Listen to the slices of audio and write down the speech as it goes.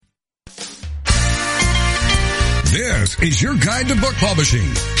This is your guide to book publishing.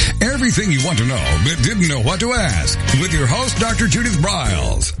 Everything you want to know but didn't know what to ask with your host, Dr. Judith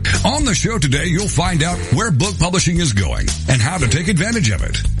Briles. On the show today, you'll find out where book publishing is going and how to take advantage of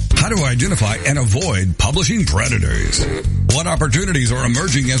it. How to identify and avoid publishing predators. What opportunities are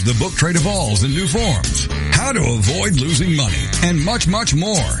emerging as the book trade evolves in new forms. How to avoid losing money and much, much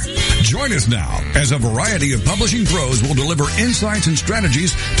more. Join us now as a variety of publishing pros will deliver insights and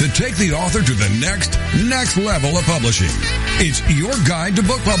strategies to take the author to the next level of publishing. It's your guide to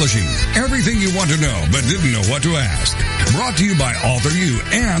book publishing. Everything you want to know but didn't know what to ask. Brought to you by AuthorU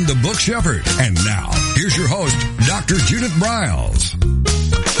and the Book Shepherd. And now, here's your host, Dr. Judith Briles.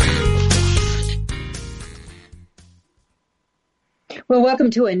 Well, welcome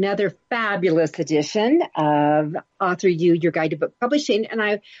to another fabulous edition of AuthorU, your guide to book publishing.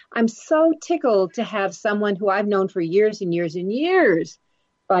 And I'm so tickled to have someone who I've known for years and years and years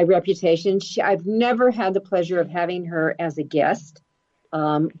by reputation. I've never had the pleasure of having her as a guest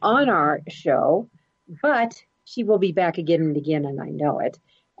on our show, but she will be back again and again, and I know it.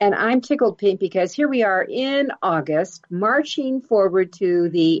 And I'm tickled pink because here we are in August, marching forward to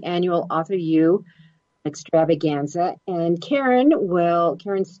the annual AuthorU extravaganza, and Karen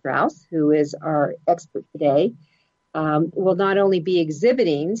Strauss, who is our expert today, will not only be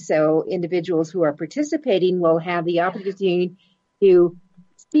exhibiting, so individuals who are participating will have the opportunity to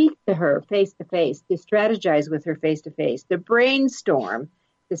speak to her face-to-face, to strategize with her face-to-face, to brainstorm,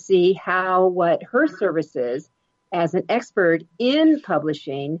 to see what her services as an expert in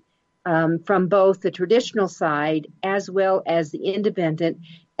publishing from both the traditional side as well as the independent,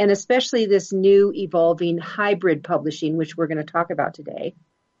 and especially this new evolving hybrid publishing, which we're going to talk about today,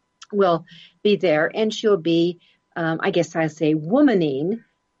 will be there. And she'll be, I guess I say, womaning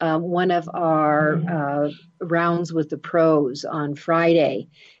one of our rounds with the pros on Friday,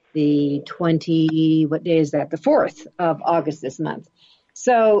 the 4th of August this month.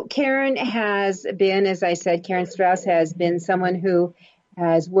 So Karen has been, as I said, Karen Strauss has been someone who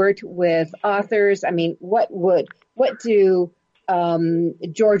has worked with authors. I mean, what do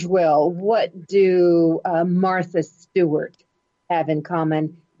George Will, what do Martha Stewart have in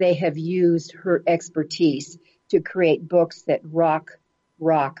common? They have used her expertise to create books that rock.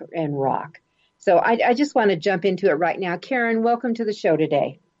 So I just want to jump into it right now. Karen, welcome to the show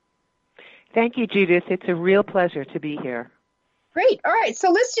today. Thank you, Judith. It's a real pleasure to be here. Great. All right.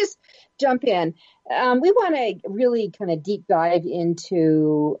 So let's just jump in. We want to really kind of deep dive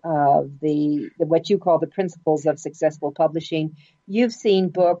into the what you call the principles of successful publishing. You've seen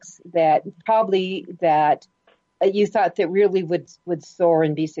books that you thought that really would soar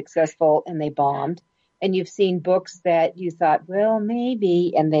and be successful, and they bombed. And you've seen books that you thought, well,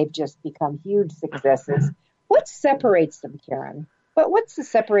 maybe, and they've just become huge successes. What separates them, Karen? What's the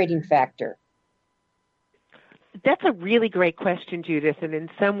separating factor? That's a really great question, Judith, and in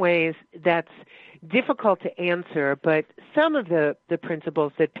some ways that's difficult to answer, but some of the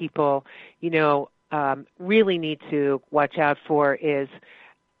principles that people, really need to watch out for is,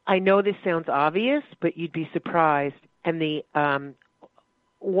 I know this sounds obvious, but you'd be surprised, and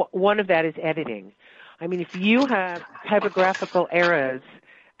one of that is editing. I mean, if you have typographical errors,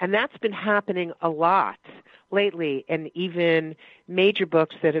 and that's been happening a lot lately, and even major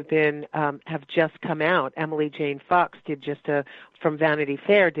books that have just come out. Emily Jane Fox did from Vanity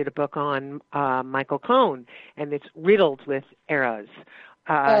Fair, did a book on Michael Cohn, and it's riddled with errors.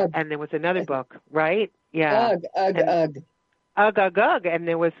 And there was another book, right? Yeah. Ugh. And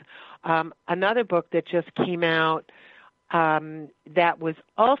there was another book that just came out that was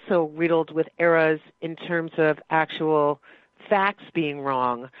also riddled with errors in terms of actual facts being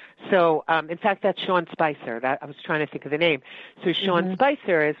wrong. So, in fact, that's Sean Spicer. I was trying to think of the name. So Sean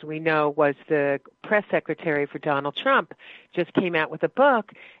Spicer, as we know, was the press secretary for Donald Trump, just came out with a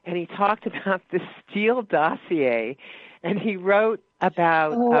book, and he talked about the Steele dossier. And he wrote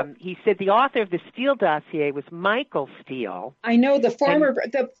about, he said the author of the Steele dossier was Michael Steele. I know, the former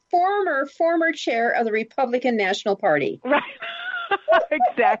chair of the Republican National Party. Right.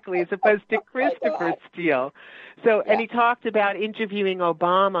 Exactly, as opposed to Christopher Steele. So, and he talked about interviewing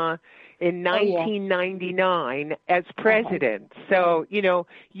Obama in 1999 as president. So, you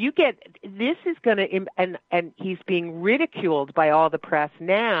get, this is going to, and he's being ridiculed by all the press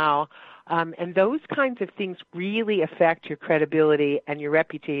now, and those kinds of things really affect your credibility and your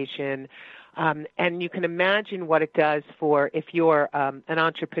reputation. And you can imagine what it does for if you're an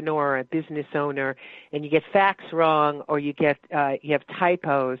entrepreneur or a business owner and you get facts wrong or you have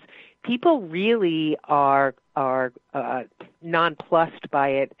typos. People really are nonplussed by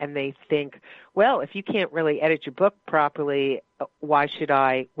it, and they think, well, if you can't really edit your book properly, why should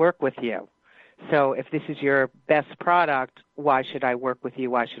I work with you? So if this is your best product, why should I work with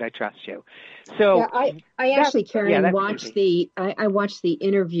you? Why should I trust you? So yeah, I actually, Karen, watched I watched the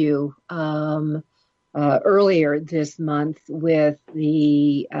interview earlier this month with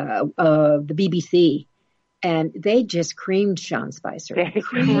the BBC, and they just creamed Sean Spicer. They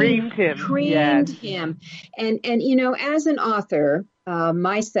creamed him. Creamed him. And as an author,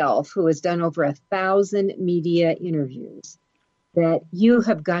 myself, who has done over 1,000 media interviews, that you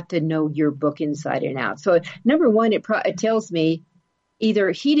have got to know your book inside and out. So number one, it tells me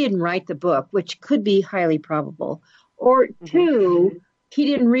either he didn't write the book, which could be highly probable, or two, he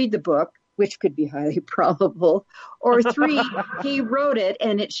didn't read the book, which could be highly probable, or three, he wrote it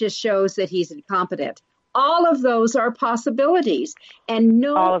and it just shows that he's incompetent. All of those are possibilities, and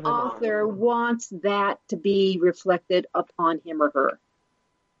no author wants that to be reflected upon him or her.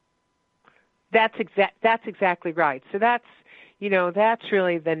 That's exactly right. So that's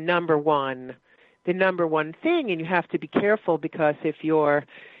really the number one thing, and you have to be careful, because if you're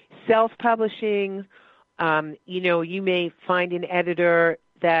self-publishing, you may find an editor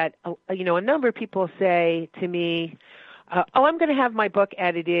that, a number of people say to me, I'm going to have my book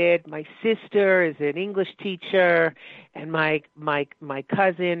edited. My sister is an English teacher, and my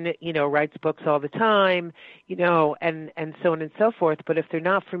cousin, writes books all the time, and so on and so forth. But if they're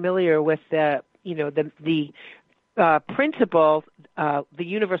not familiar with the principle, the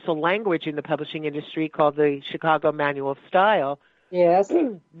universal language in the publishing industry called the Chicago Manual of Style. Yes.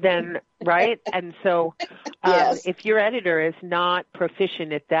 Then, right? And so yes. If your editor is not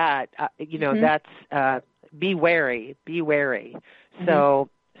proficient at that, that's, be wary. Mm-hmm.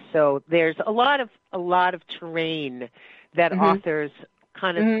 So there's a lot of terrain that authors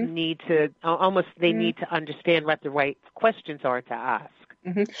kind of need to, need to understand what the right questions are to ask.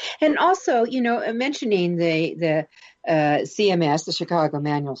 Mm-hmm. And also, mentioning the CMS, the Chicago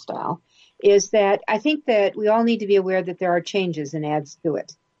Manual Style, is that I think that we all need to be aware that there are changes and adds to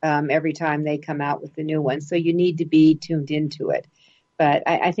it every time they come out with the new one. So you need to be tuned into it. But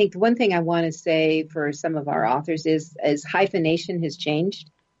I think the one thing I want to say for some of our authors is hyphenation has changed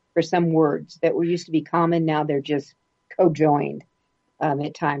for some words that were used to be common. Now they're just co-joined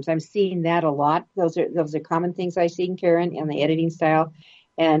at times. I'm seeing that a lot. Those are common things I see in Karen and the editing style.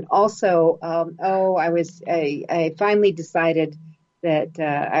 And also, I finally decided that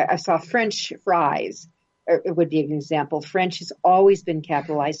I saw French fries. It would be an example. French has always been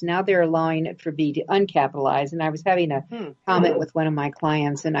capitalized. Now they're allowing it for B to uncapitalize. And I was having a comment with one of my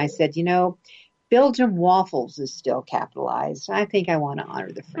clients, and I said, Belgium waffles is still capitalized. I think I want to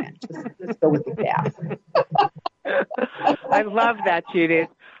honor the French. Let's go with the cap. I love that, Judith.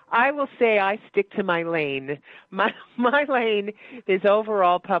 I will say I stick to my lane. My lane is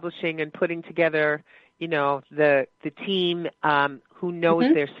overall publishing and putting together, the team who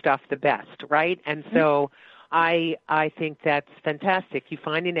knows their stuff the best, right? And so I think that's fantastic. You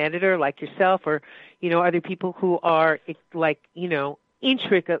find an editor like yourself, or other people who are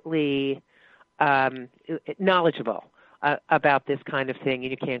intricately knowledgeable about this kind of thing,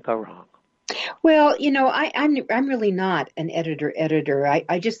 and you can't go wrong. Well, I'm really not an editor.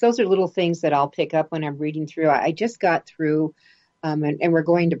 I just, those are little things that I'll pick up when I'm reading through. I just got through, and we're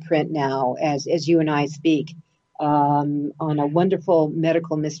going to print now as you and I speak, on a wonderful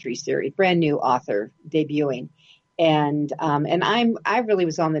medical mystery series, brand new author debuting. And I really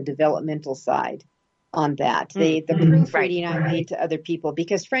was on the developmental side on that. The proofreading I made to other people,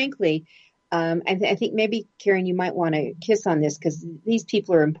 because frankly, I think maybe, Karen, you might want to kiss on this, because these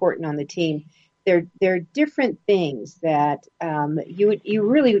people are important on the team. They're different things that you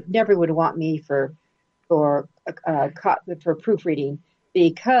really never would want me for proofreading,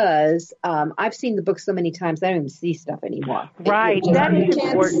 because I've seen the book so many times I don't even see stuff anymore. Right, that is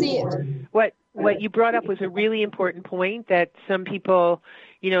important. Can't see it. What you brought up was a really important point, that some people,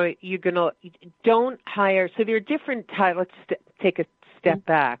 don't hire. So there are different types. Let's take a step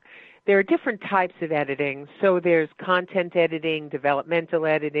back. There are different types of editing. So there's content editing, developmental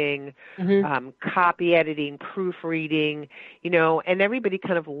editing, copy editing, proofreading, and everybody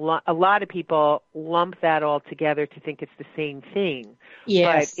kind of, a lot of people lump that all together to think it's the same thing.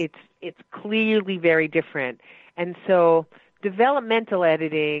 Yes. But it's clearly very different. And so developmental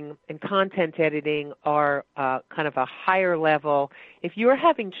editing and content editing are kind of a higher level. If you're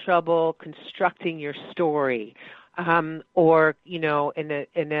having trouble constructing your story, or in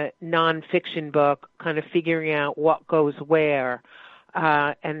a nonfiction book, kind of figuring out what goes where,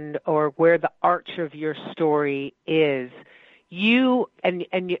 or where the arch of your story is,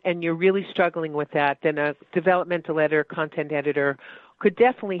 and you're really struggling with that, then a developmental editor, content editor, could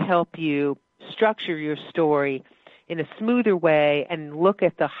definitely help you structure your story in a smoother way and look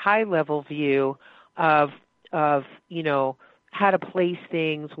at the high-level view of how to place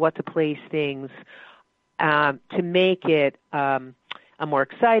things, what to place things, to make it a more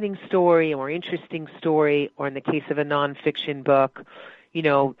exciting story, a more interesting story, or in the case of a nonfiction book,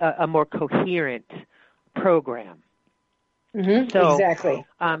 a more coherent program. So, exactly.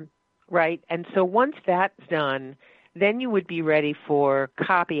 Right. And so once that's done, then you would be ready for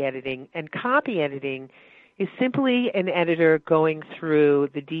copy editing. And copy editing is simply an editor going through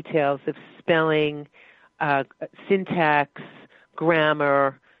the details of spelling, syntax,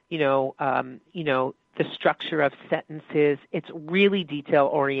 grammar, the structure of sentences. It's really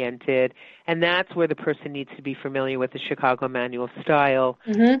detail-oriented, and that's where the person needs to be familiar with the Chicago Manual style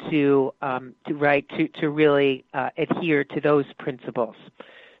to really adhere to those principles,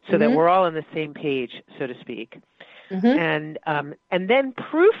 so that we're all on the same page, so to speak. And then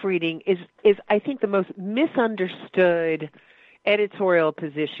proofreading is I think the most misunderstood editorial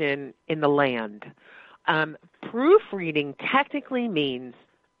position in the land. Proofreading technically means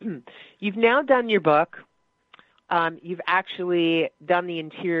you've now done your book. You've actually done the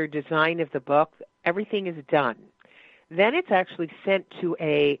interior design of the book. Everything is done. Then it's actually sent to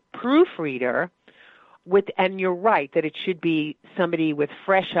a proofreader and you're right that it should be somebody with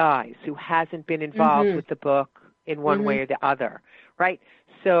fresh eyes who hasn't been involved with the book in one way or the other, right?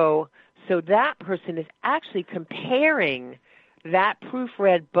 So that person is actually comparing that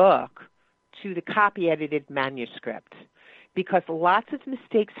proofread book to the copy-edited manuscript, because lots of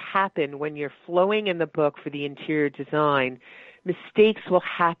mistakes happen when you're flowing in the book for the interior design. Mistakes will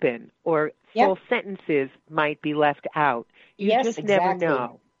happen, or full sentences might be left out. You just never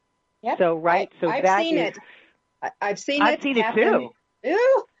know. Yep. So, right? I've seen it too.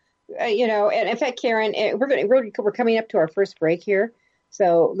 Ooh. And in fact, Karen, we're coming up to our first break here.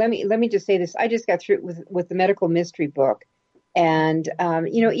 So let me just say this. I just got through with the medical mystery book. And,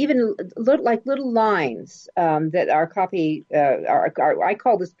 even little lines that our copy, I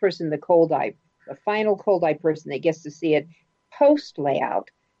call this person the final cold eye person that gets to see it post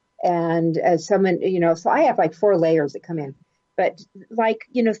layout. And as someone, so I have like 4 layers that come in. But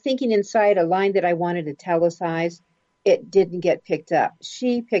thinking inside a line that I wanted to italicize, it didn't get picked up.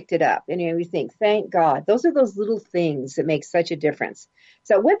 She picked it up. And we think, thank God. Those are those little things that make such a difference.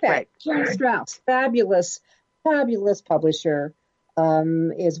 So with that, Karen Strauss, fabulous publisher,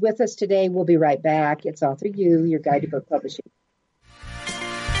 is with us today. We'll be right back. It's AuthorU, your guide to book publishing.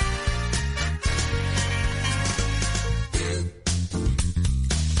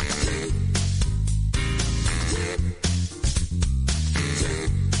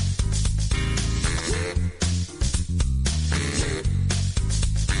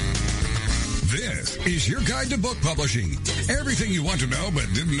 This is your guide to book publishing. Everything you want to know but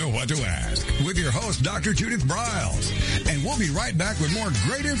didn't know what to ask. With your host, Dr. Judith Briles. And we'll be right back with more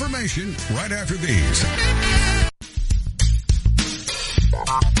great information right after these.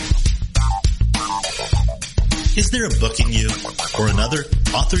 Is there a book in you or another?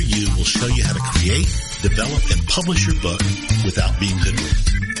 AuthorU will show you how to create, develop, and publish your book without being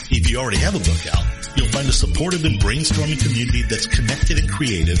hoodwinked. If you already have a book out, you'll find a supportive and brainstorming community that's connected and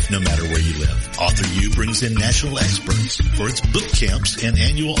creative no matter where you live. AuthorU brings in national experts for its book camps and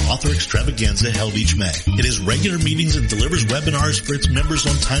annual author extravaganza held each May. It has regular meetings and delivers webinars for its members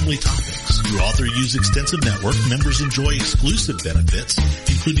on timely topics. Through AuthorU's extensive network, members enjoy exclusive benefits,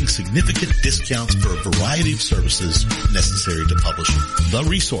 including significant discounts for a variety of services necessary to publishing. The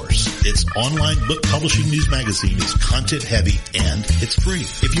Resource, its online book publishing news magazine, is content heavy and it's free.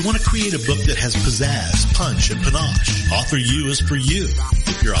 If you want to create a book that has pizzazz, punch, and panache, AuthorU is for you.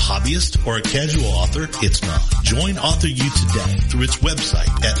 If you're a hobbyist or a casual author, it's not. Join AuthorU today through its website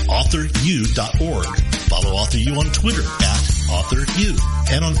at AuthorU.org. Follow AuthorU on Twitter at AuthorU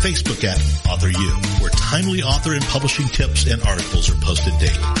and on Facebook at AuthorU, where timely author and publishing tips and articles are posted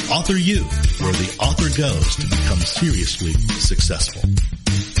daily. AuthorU, where the author goes to become seriously successful.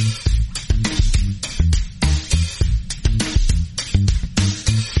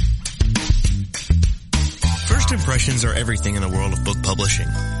 First impressions are everything in the world of book publishing.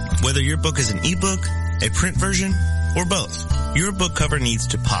 Whether your book is an ebook, a print version, or both, your book cover needs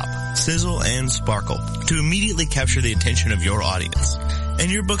to pop, sizzle, and sparkle to immediately capture the attention of your audience.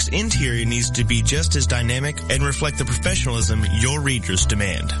 And your book's interior needs to be just as dynamic and reflect the professionalism your readers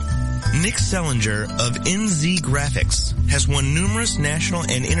demand. Nick Sellinger of NZ Graphics has won numerous national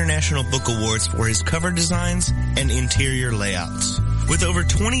and international book awards for his cover designs and interior layouts. With over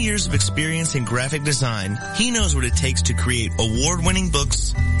 20 years of experience in graphic design, he knows what it takes to create award-winning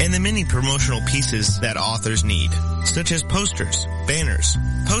books and the many promotional pieces that authors need, such as posters, banners,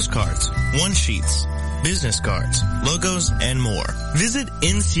 postcards, one-sheets, business cards, logos, and more. Visit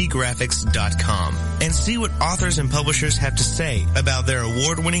ncgraphics.com and see what authors and publishers have to say about their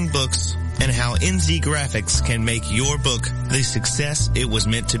award-winning books and how NZ Graphics can make your book the success it was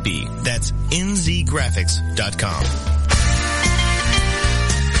meant to be. That's nzgraphics.com.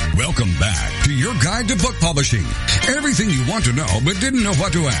 Welcome back to your guide to book publishing. Everything you want to know but didn't know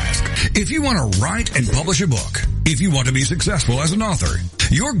what to ask. If you want to write and publish a book, if you want to be successful as an author,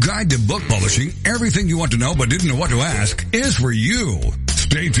 your guide to book publishing, everything you want to know but didn't know what to ask, is for you.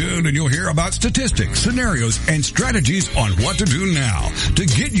 Stay tuned and you'll hear about statistics, scenarios, and strategies on what to do now to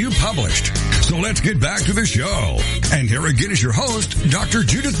get you published. So let's get back to the show. And here again is your host, Dr.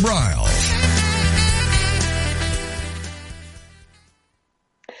 Judith Briles.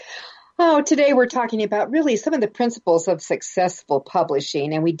 Oh, today we're talking about really some of the principles of successful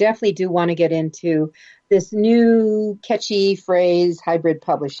publishing, and we definitely do want to get into this new catchy phrase, hybrid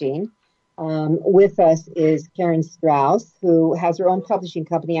publishing. With us is Karen Strauss, who has her own publishing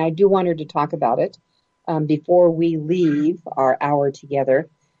company. I do want her to talk about it before we leave our hour together.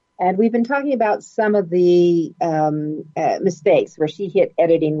 And we've been talking about some of the mistakes where she hit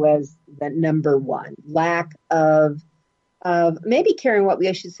editing was the number one. Lack of maybe, Karen, what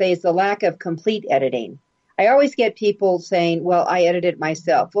we should say is the lack of complete editing. I always get people saying, well, I edited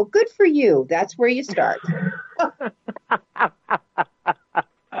myself. Well, good for you. That's where you start.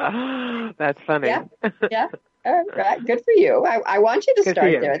 That's funny. Yeah. All right. Good for you. I want you to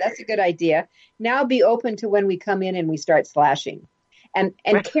start there. That's a good idea. Now be open to when we come in and we start slashing. And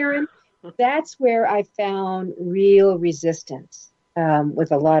Karen, that's where I found real resistance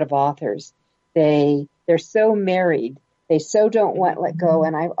with a lot of authors. They're so married. They so don't want to let go.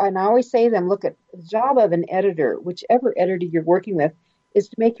 And I always say to them, look, at the job of an editor, whichever editor you're working with, is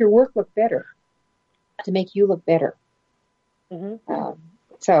to make your work look better, to make you look better. Mm-hmm.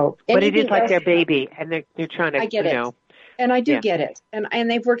 But it is like their baby, and they're trying to, I get it. And I do get it.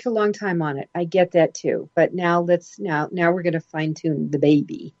 And they've worked a long time on it. I get that too. But now we're going to fine tune the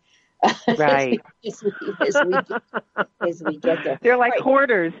baby. Right. as we get there. They're like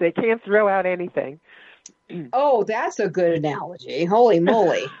hoarders. They can't throw out anything. Oh, that's a good analogy. Holy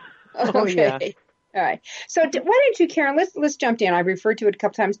moly. Okay. Oh, yeah. All right. So why don't you, Karen, let's jump in. I've referred to it a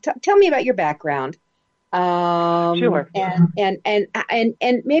couple times. Tell me about your background. Sure. And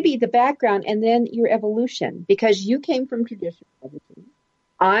maybe the background and then your evolution, because you came from traditional publishing.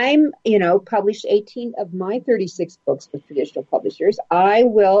 I'm published 18 of my 36 books with traditional publishers.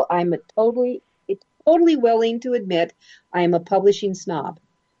 I'm totally willing to admit I am a publishing snob.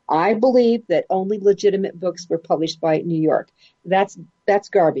 I believe that only legitimate books were published by New York. That's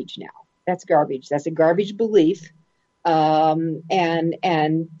garbage now. That's garbage. That's a garbage belief. And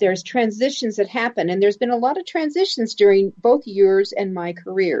there's transitions that happen, and there's been a lot of transitions during both yours and my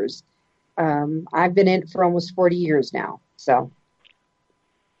careers. I've been in it for almost 40 years now. So.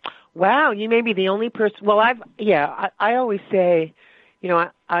 Wow, you may be the only person. Well, I always say,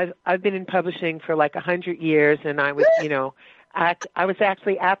 I've been in publishing for like 100 years, and I was, I was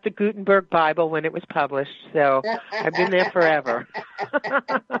actually at the Gutenberg Bible when it was published, so I've been there forever.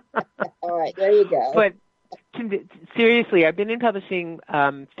 All right, there you go. But seriously, I've been in publishing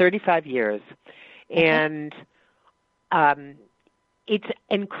 35 years, and it's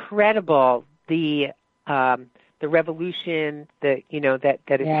incredible the revolution that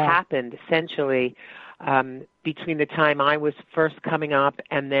has happened essentially between the time I was first coming up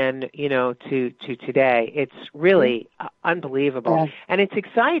and then to today. It's really unbelievable, and it's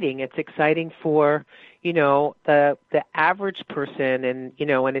exciting. It's exciting for the average person, and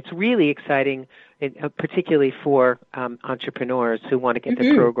and it's really exciting, particularly for entrepreneurs who want to get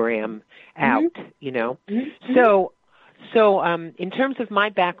the program out. So in terms of my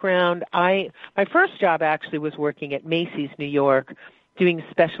background, my first job actually was working at Macy's, New York, doing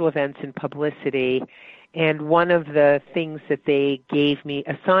special events and publicity. And one of the things that they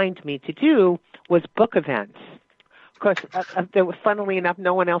assigned me to do was book events. Of course, funnily enough,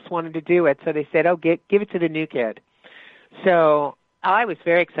 no one else wanted to do it, so they said, give it to the new kid. So I was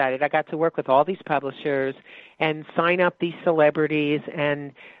very excited. I got to work with all these publishers and sign up these celebrities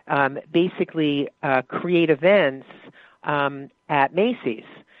and basically create events at Macy's.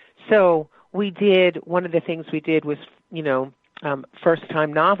 So one of the things we did was,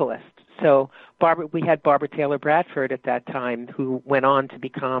 first-time novelists. So we had Barbara Taylor Bradford at that time, who went on to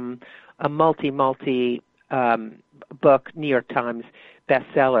become a multi book New York Times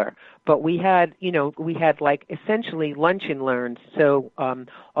bestseller. But we had like essentially lunch and learns. So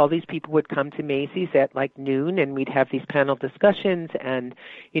all these people would come to Macy's at like noon, and we'd have these panel discussions and,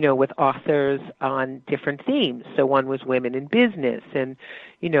 with authors on different themes. So one was women in business. And,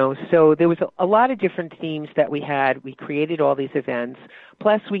 so there was a lot of different themes that we had. We created all these events.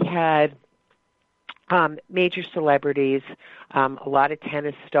 Plus we had major celebrities, a lot of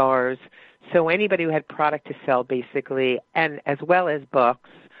tennis stars. So anybody who had product to sell, basically, and as well as books,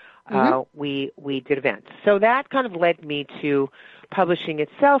 we did events. So that kind of led me to publishing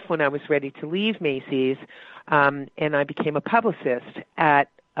itself when I was ready to leave Macy's, and I became a publicist at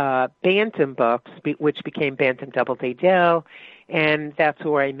Bantam Books, which became Bantam Doubleday Dell, and that's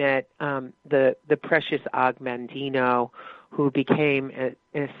where I met the precious Og Mandino, who became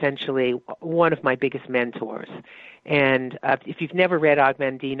essentially one of my biggest mentors. And if you've never read Og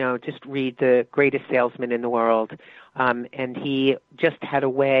Mandino, just read The Greatest Salesman in the World. And he just had a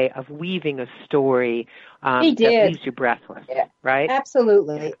way of weaving a story that leaves you breathless, right?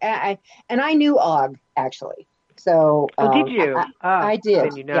 Absolutely. And I knew Og, actually. So, did you? I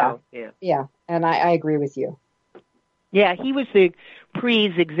did. Then you know. Yeah. And I agree with you. Yeah, he was the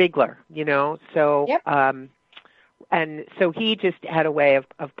pre-Zig Ziglar, so... Yep. And so he just had a way of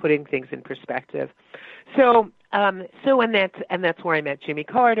putting things in perspective. So that's where I met Jimmy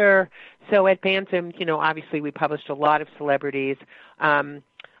Carter. So at Bantam, obviously we published a lot of celebrities, and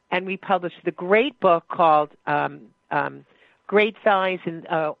we published the great book called Great Thighs and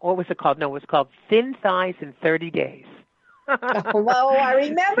what was it called? No, it was called Thin Thighs in 30 Days. Oh, I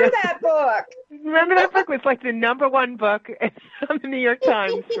remember that book. Remember that book? It was like the number one book on the New York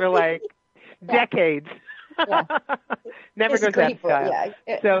Times for like decades. Yeah. Never it's goes out of style.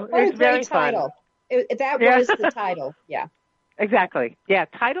 Yeah. So it's very fun. That was the title. Yeah. Exactly. Yeah.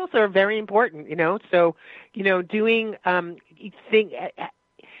 Titles are very important, So, doing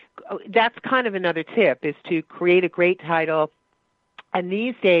that's kind of another tip is to create a great title. And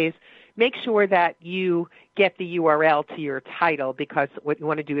these days, make sure that you get the URL to your title, because what you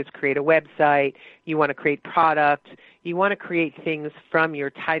want to do is create a website, you want to create product, you want to create things from your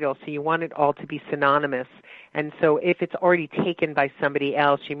title, so you want it all to be synonymous. And so if it's already taken by somebody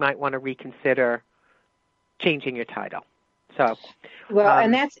else, you might want to reconsider changing your title. So, well,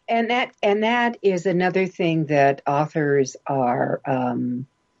 and that is another thing that authors are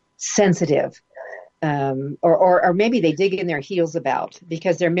sensitive, or maybe they dig in their heels about,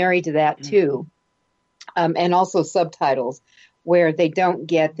 because they're married to that too, and also subtitles, where they don't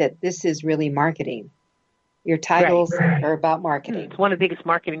get that this is really marketing. Your titles are about marketing. It's one of the biggest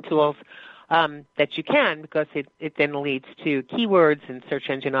marketing tools that you can, because it then leads to keywords and search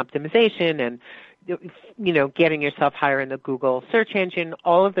engine optimization and, getting yourself higher in the Google search engine,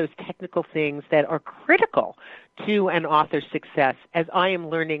 all of those technical things that are critical to an author's success. As I am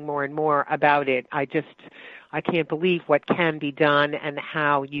learning more and more about it, I can't believe what can be done and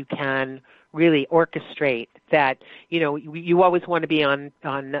how you can really orchestrate that. You always want to be on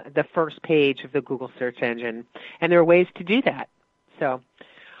the first page of the Google search engine, and there are ways to do that. So,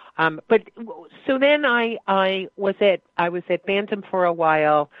 so then I was at Bantam for a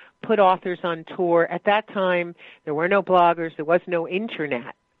while, put authors on tour. At that time, there were no bloggers, there was no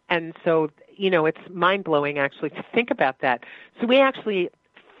internet, and so it's mind-blowing actually to think about that. So we actually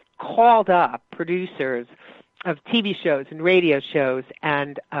called up producers of TV shows and radio shows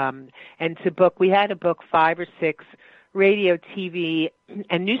and to book. We had to book 5 or 6 radio, TV,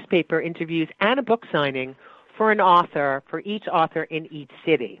 and newspaper interviews and a book signing for each author in each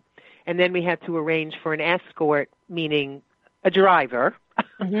city. And then we had to arrange for an escort, meaning a driver,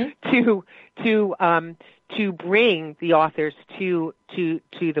 to bring the authors to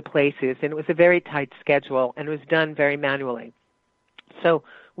the places. And it was a very tight schedule, and it was done very manually. So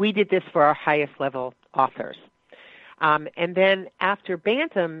we did this for our highest level authors. And then after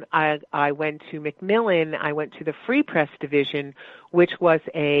Bantam, I went to Macmillan. I went to the Free Press division, which was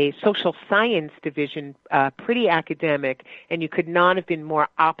a social science division, pretty academic, and you could not have been more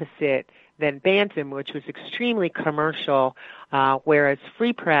opposite than Bantam, which was extremely commercial, whereas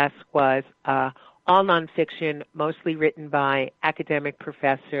Free Press was all nonfiction, mostly written by academic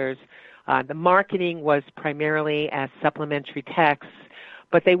professors. The marketing was primarily as supplementary texts,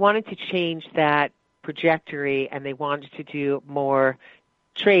 but they wanted to change that trajectory, and they wanted to do more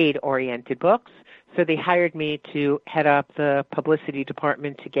trade-oriented books. So they hired me to head up the publicity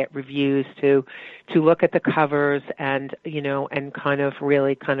department, to get reviews, to look at the covers, and and kind of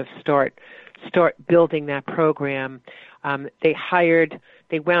start building that program.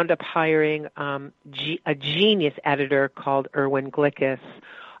 They wound up hiring a genius editor called Erwin Glickus,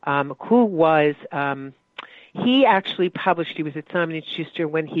 who was he actually published, he was at Simon & Schuster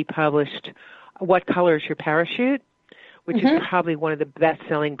when he published What Color is Your Parachute, which is probably one of the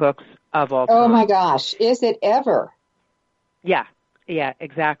best-selling books of all time. Oh, my gosh. Is it ever? Yeah,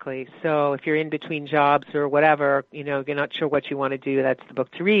 exactly. So if you're in between jobs or whatever, you're not sure what you want to do, that's the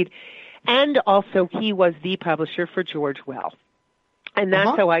book to read. And also, he was the publisher for George Will. And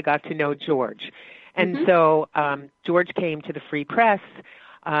that's how I got to know George. And so George came to the Free Press.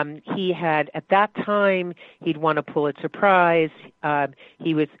 He had, at that time, he'd won a Pulitzer Prize.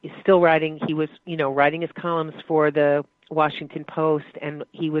 He was still writing. He was, writing his columns for the Washington Post, and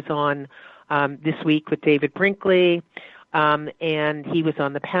he was on This Week with David Brinkley, and he was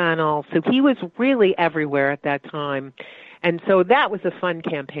on the panel. So he was really everywhere at that time. And so that was a fun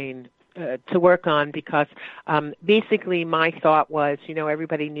campaign to work on, because basically my thought was,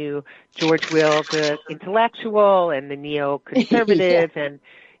 everybody knew George Will, the intellectual, and the neoconservative, and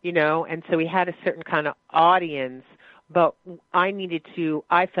so we had a certain kind of audience, but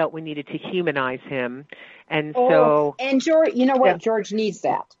I felt we needed to humanize him, and so. And George, George needs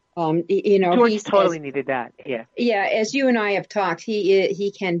that. George totally needed that. Yeah. Yeah, as you and I have talked,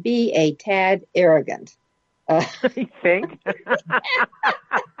 he can be a tad arrogant. You think?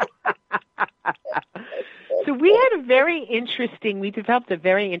 So we developed a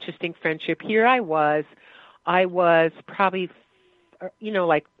very interesting friendship. Here I was probably,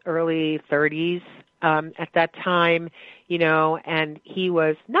 like early 30s at that time, and he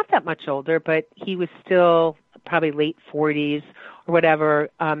was not that much older, but he was still probably late 40s or whatever,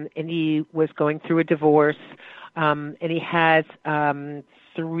 and he was going through a divorce, and he has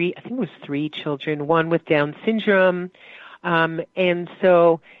three children, one with Down syndrome. And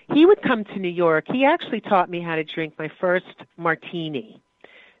so he would come to New York. He actually taught me how to drink my first martini.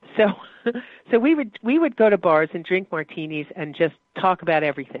 So we would go to bars and drink martinis and just talk about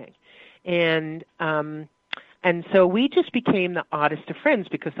everything. And so we just became the oddest of friends,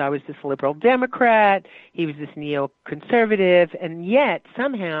 because I was this liberal Democrat, he was this neoconservative, and yet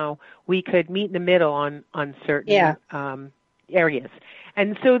somehow we could meet in the middle on certain areas.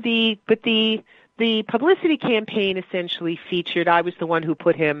 And so the publicity campaign essentially featured, I was the one who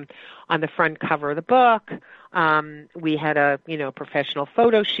put him on the front cover of the book. We had a, professional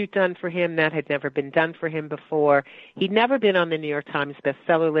photo shoot done for him that had never been done for him before. He'd never been on the New York Times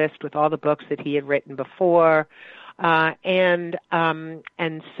bestseller list with all the books that he had written before. And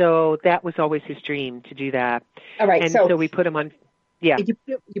so that was always his dream to do that. All right. And so we put him on, You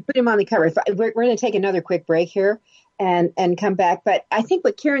put him on the cover. We're going to take another quick break here and come back. But I think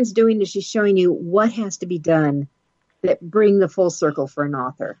what Karen's doing is she's showing you what has to be done that bring the full circle for an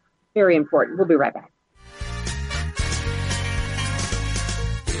author. Very important. We'll be right back.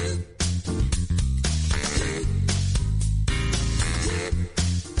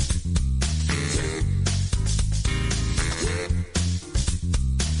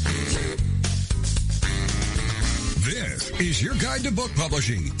 Is your guide to book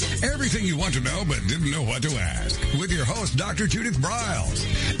publishing. Everything you want to know but didn't know what to ask. With your host, Dr. Judith Briles.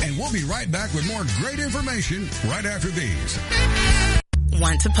 And we'll be right back with more great information right after these.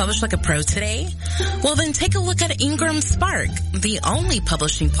 Want to publish like a pro today? Well, then take a look at Ingram Spark, the only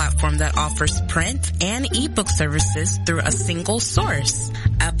publishing platform that offers print and ebook services through a single source.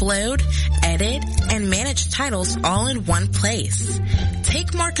 Upload, edit, and manage titles all in one place.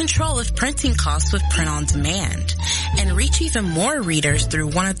 Take more control of printing costs with print on demand, and reach even more readers through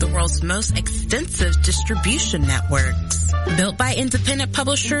one of the world's most extensive distribution networks. Built by independent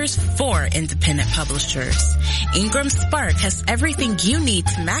publishers for independent publishers, Ingram Spark has everything you need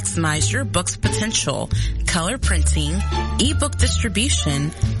to maximize your book's potential: color printing, ebook distribution,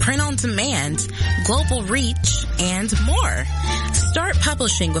 print on demand, global reach, and more. Start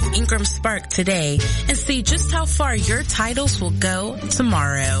publishing with Ingram Spark today and see just how far your titles will go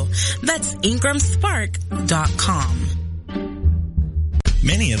tomorrow. That's ingramspark.com.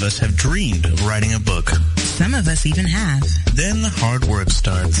 Many of us have dreamed of writing a book. Some of us even have. Then the hard work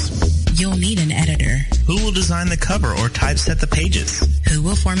starts. You'll need an editor. Who will design the cover or typeset the pages? Who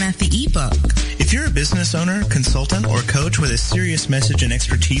will format the ebook? If you're a business owner, consultant, or coach with a serious message and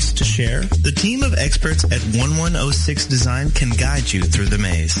expertise to share, the team of experts at 1106 Design can guide you through the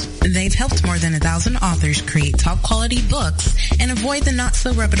maze. They've helped more than 1,000 authors create top-quality books and avoid the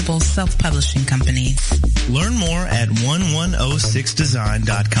not-so-reputable self-publishing companies. Learn more at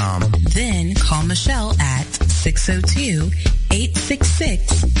 1106design.com. Then call Michelle at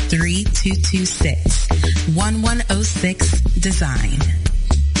 602-866-3226. 1106 Design.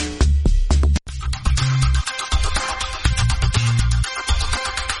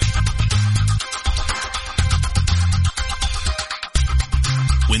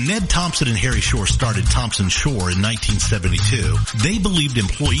 When Ned Thompson and Harry Shore started Thompson Shore in 1972, they believed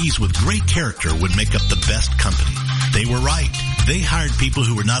employees with great character would make up the best company. They were right. They hired people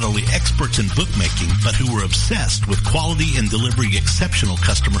who were not only experts in bookmaking, but who were obsessed with quality and delivering exceptional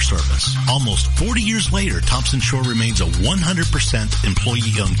customer service. Almost 40 years later, Thompson Shore remains a 100%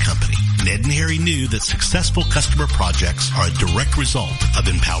 employee-owned company. Ned and Harry knew that successful customer projects are a direct result of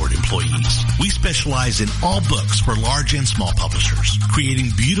empowered employees. We specialize in all books for large and small publishers. Creating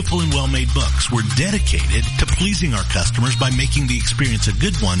beautiful and well-made books, we're dedicated to pleasing our customers by making the experience a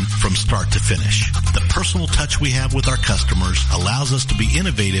good one from start to finish. The personal touch we have with our customers allows us to be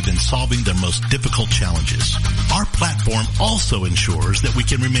innovative in solving their most difficult challenges. Our platform also ensures that we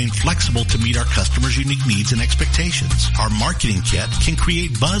can remain flexible to meet our customers' unique needs and expectations. Our marketing kit can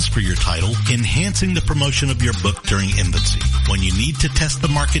create buzz for your title, enhancing the promotion of your book during infancy. When you need to test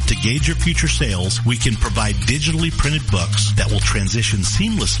the market to gauge your future sales, we can provide digitally printed books that will transition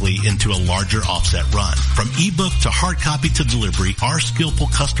seamlessly into a larger offset run. From ebook to hard copy to delivery, our skillful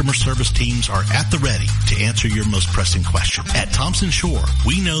customer service teams are at the ready to answer your most pressing question. At Thompson Shore,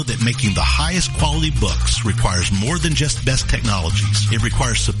 we know that making the highest quality books requires more than just best technologies. It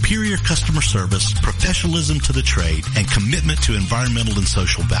requires superior customer service, professionalism to the trade, and commitment to environmental and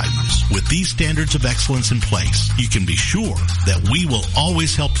social values. With these standards of excellence in place, you can be sure that we will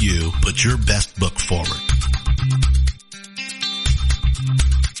always help you put your best book forward.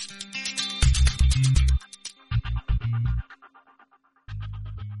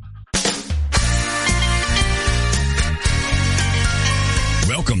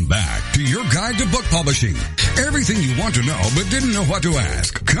 Welcome back to your guide to book publishing. Everything you want to know but didn't know what to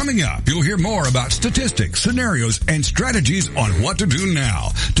ask. Coming up, you'll hear more about statistics, scenarios, and strategies on what to do now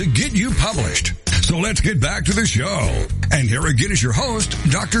to get you published. So let's get back to the show. And here again is your host,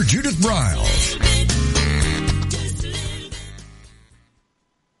 Dr. Judith Briles.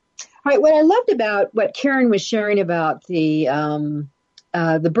 All right, what I loved about what Karen was sharing about the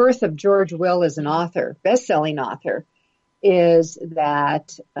birth of George Will as an author, best-selling author, is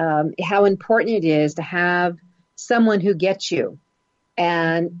that how important it is to have someone who gets you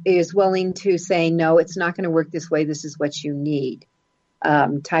and is willing to say, no, it's not going to work this way. This is what you need,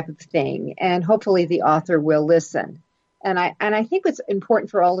 type of thing. And hopefully the author will listen. And I think it's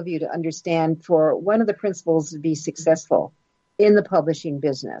important for all of you to understand, for one of the principles to be successful in the publishing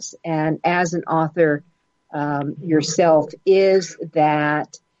business and as an author yourself is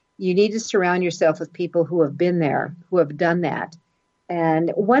that you need to surround yourself with people who have been there, who have done that. And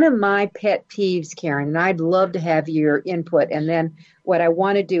one of my pet peeves, Karen, and I'd love to have your input, and then what I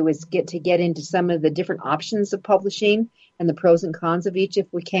want to do is get into some of the different options of publishing and the pros and cons of each if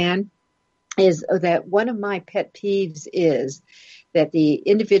we can, is that one of my pet peeves is that the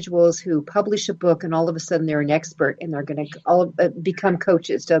individuals who publish a book and all of a sudden they're an expert and they're going to all become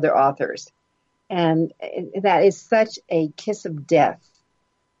coaches to other authors. And that is such a kiss of death.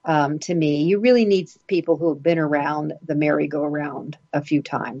 To me, you really need people who have been around the merry-go-round a few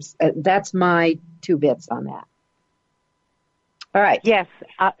times. That's my 2 bits on that. All right. Yes,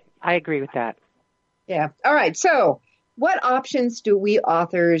 I agree with that. Yeah. All right. So what options do we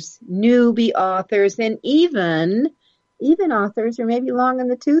authors, newbie authors, and even authors are maybe long in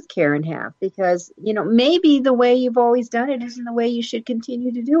the tooth, Karen, have? Because, maybe the way you've always done it isn't the way you should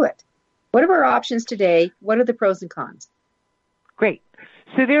continue to do it. What are our options today? What are the pros and cons? Great.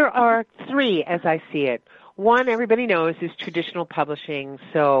 So there are 3, as I see it. One, everybody knows, is traditional publishing.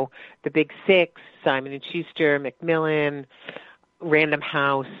 So the Big 6, Simon & Schuster, Macmillan, Random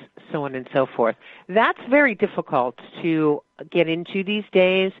House, so on and so forth. That's very difficult to get into these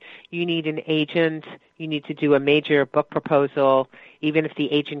days. You need an agent. You need to do a major book proposal. Even if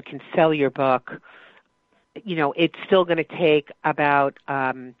the agent can sell your book, it's still going to take about,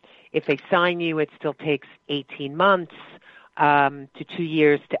 if they sign you, it still takes 18 months. To 2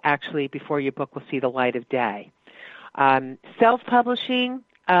 years to actually before your book will see the light of day. Self-publishing,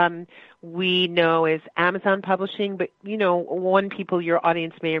 we know is Amazon publishing, but, one people your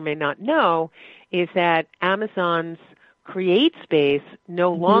audience may or may not know is that Amazon's Create Space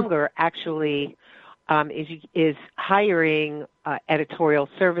no longer actually is hiring editorial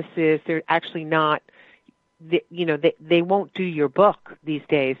services. They're actually not, they won't do your book these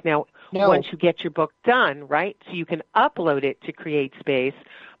days. Now, once you get your book done, right, so you can upload it to Create Space,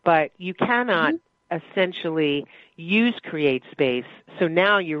 but you cannot essentially use Create Space. So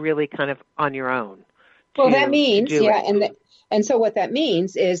now you're really kind of on your own. Well, that means, and so what that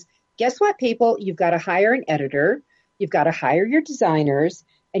means is, guess what, people? You've got to hire an editor, you've got to hire your designers,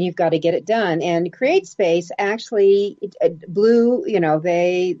 and you've got to get it done. And Create Space actually blew,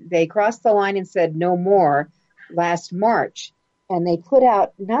 they crossed the line and said no more last March. and they put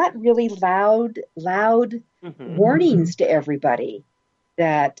out not really loud warnings to everybody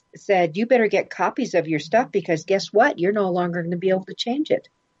that said, you better get copies of your stuff because guess what? You're no longer going to be able to change it.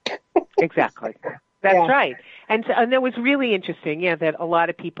 Exactly. That's right. And that was really interesting, that a lot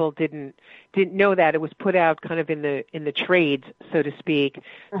of people didn't know that. It was put out kind of in the trades, so to speak.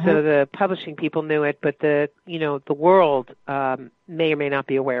 So the publishing people knew it, but the world may or may not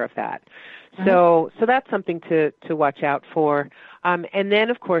be aware of that. So that's something to watch out for. And then,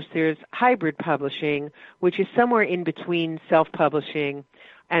 of course, there's hybrid publishing, which is somewhere in between self-publishing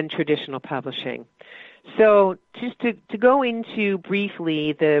and traditional publishing. So just to go into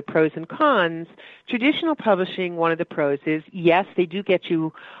briefly the pros and cons, traditional publishing, one of the pros is, yes, they do get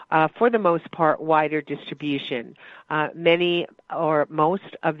you, for the most part, wider distribution. Many or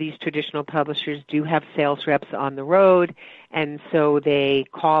most of these traditional publishers do have sales reps on the road, and so they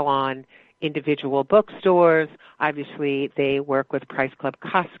call on individual bookstores. Obviously, they work with Price Club,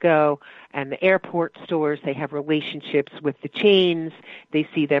 Costco, and the airport stores. They have relationships with the chains. They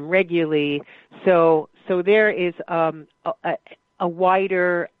see them regularly. So there is a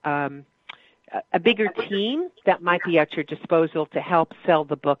wider, a bigger team that might be at your disposal to help sell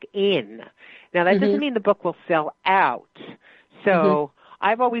the book in. Now, that doesn't mean the book will sell out. So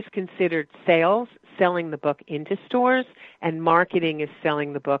I've always considered sales selling the book into stores, and marketing is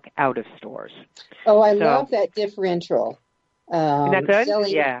selling the book out of stores. Oh, I love that differential. Isn't that good?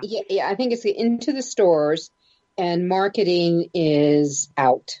 Selling, yeah, I think it's into the stores, and marketing is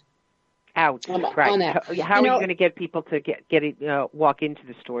out. Out, right. How are you going to get people to walk into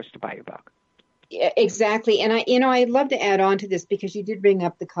the stores to buy your book? Yeah, exactly. And I'd love to add on to this because you did bring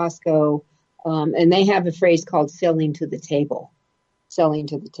up the Costco, and they have a phrase called selling to the table. Selling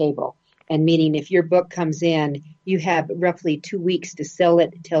to the table. And meaning if your book comes in, you have roughly 2 weeks to sell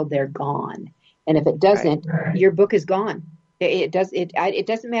it until they're gone. And if it doesn't, your book is gone. It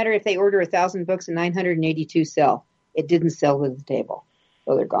doesn't matter if they order 1,000 books and 982 sell. It didn't sell to the table,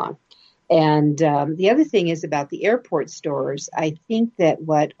 so they're gone. And the other thing is about the airport stores. I think that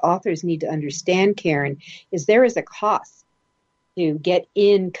what authors need to understand, Karen, is there is a cost to get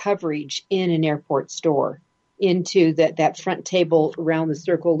in coverage in an airport store. Into that front table around the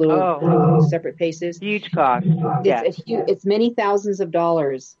circle, little separate paces. Huge cost. It's many thousands of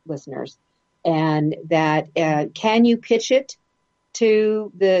dollars, listeners. And that can you pitch it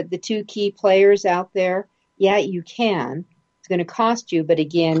to the two key players out there? Yeah, you can. It's going to cost you, but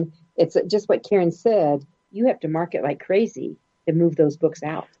again, it's just what Karen said. You have to market like crazy to move those books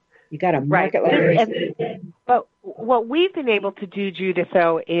out. You got to market like crazy. But what we've been able to do, Judith,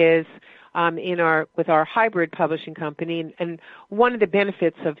 though, is with our hybrid publishing company, and one of the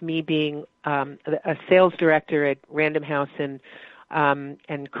benefits of me being a sales director at Random House and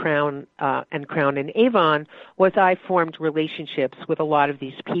Crown and Avon was I formed relationships with a lot of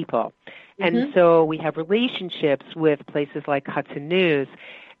these people, and so we have relationships with places like Hudson News.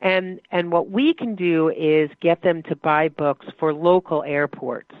 And what we can do is get them to buy books for local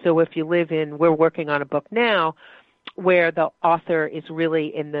airports. So if you we're working on a book now where the author is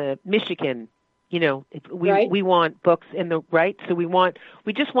really in the Michigan, we want books in the, right? So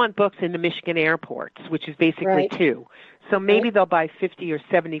we just want books in the Michigan airports, which is basically 2. So maybe they'll buy 50 or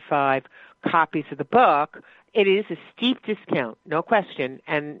 75 copies of the book. It is a steep discount, no question.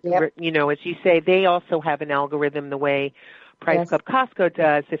 And, as you say, they also have an algorithm the way Price Club Costco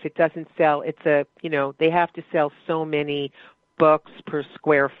does. If it doesn't sell, they have to sell so many books per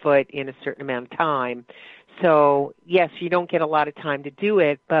square foot in a certain amount of time. So, yes, you don't get a lot of time to do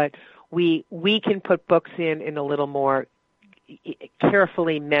it, but we can put books in a little more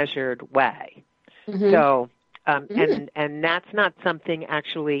carefully measured way. So, and that's not something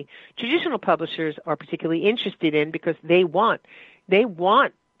actually traditional publishers are particularly interested in because they want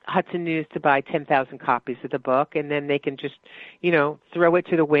Hudson News to buy 10,000 copies of the book, and then they can just, throw it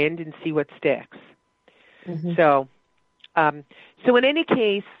to the wind and see what sticks. So in any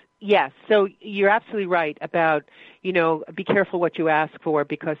case, yes, so you're absolutely right about, be careful what you ask for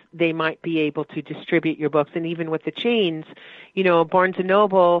because they might be able to distribute your books. And even with the chains, Barnes &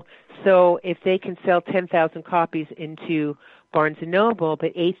 Noble, so if they can sell 10,000 copies into Barnes & Noble,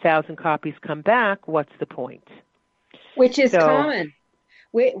 but 8,000 copies come back, what's the point? Which is common.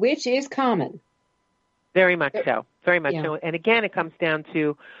 Which is common. Very much so. Very much so. And again, it comes down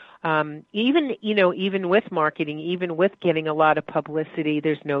to even with marketing, even with getting a lot of publicity,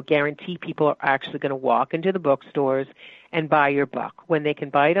 there's no guarantee people are actually going to walk into the bookstores and buy your book when they can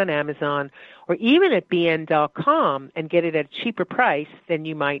buy it on Amazon or even at bn.com and get it at a cheaper price than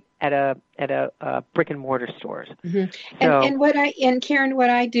you might at a brick and mortar stores. Mm-hmm. So, and Karen, what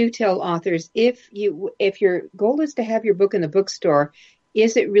I do tell authors, if your goal is to have your book in the bookstore,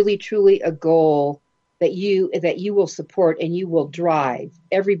 is it really truly a goal that you will support and you will drive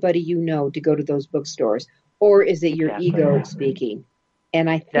everybody you know to go to those bookstores, or is it your ego speaking? And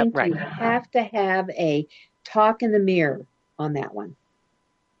I think you have to have a talk in the mirror on that one.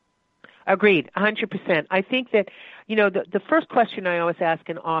 Agreed, 100%. I think that, the first question I always ask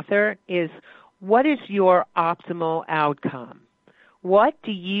an author is, what is your optimal outcome? What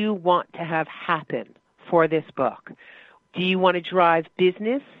do you want to have happen for this book? Do you want to drive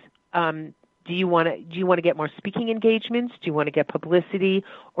business? Do you want to get more speaking engagements? Do you want to get publicity?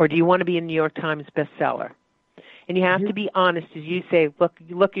 Or do you want to be a New York Times bestseller? And you have to be honest, as you say,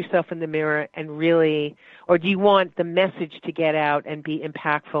 look yourself in the mirror and really, or do you want the message to get out and be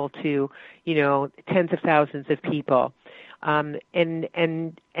impactful to, tens of thousands of people? And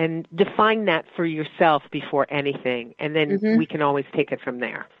define that for yourself before anything. And then we can always take it from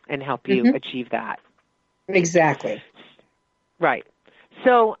there and help you achieve that. Exactly. Right.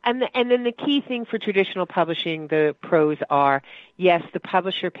 So, and then the key thing for traditional publishing, the pros are, yes, the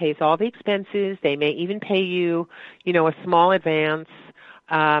publisher pays all the expenses. They may even pay you, a small advance.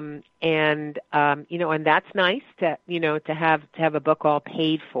 And that's nice to have a book all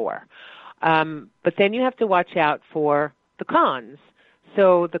paid for. But then you have to watch out for the cons.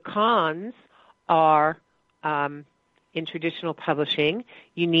 So the cons are, in traditional publishing,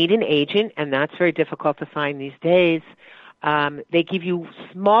 you need an agent, and that's very difficult to find these days. They give you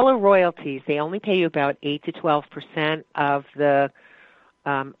smaller royalties. They only pay you about 8 to 12% of the,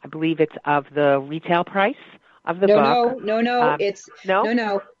 I believe it's of the retail price of the book. No.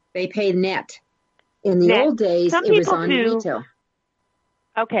 They pay net. In the old days, it was on retail.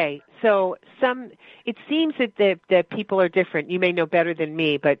 Okay, so it seems that people are different. You may know better than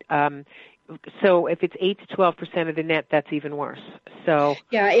me, but so if it's 8 to 12% of the net, that's even worse. So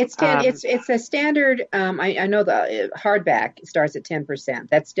yeah, it's a standard. I know the hardback starts at 10%.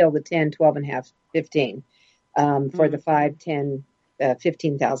 That's still the 10, 12 and a half, 15 for the 5, 10,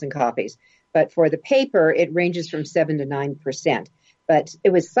 15,000 copies. But for the paper, it ranges from 7 to 9%. But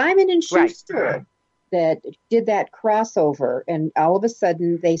it was Simon and Schuster that did that crossover, and all of a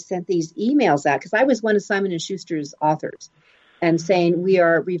sudden they sent these emails out, because I was one of Simon and Schuster's authors, and saying we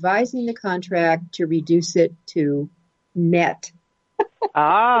are revising the contract to reduce it to net.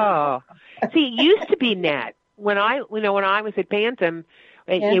 Oh, see, it used to be net. When I was at Bantam,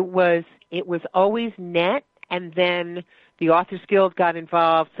 it was always net, and then the Authors Guild got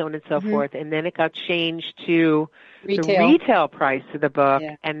involved, so on and so forth, and then it got changed to the retail price of the book,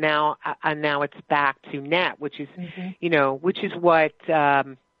 and now it's back to net, which is which is what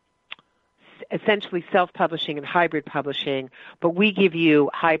essentially self-publishing and hybrid publishing, but we give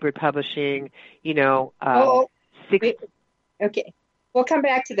you hybrid publishing, Okay. We'll come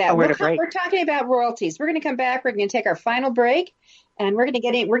back to that. We're talking about royalties. We're going to come back. We're going to take our final break, and we're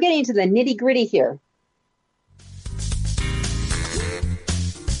getting into the nitty-gritty here.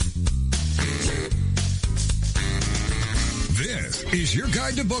 This is your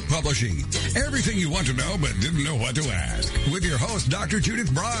guide to book publishing. Everything you want to know but didn't know what to ask. With your host, Dr.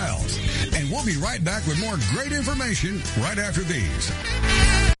 Judith Briles. And we'll be right back with more great information right after these.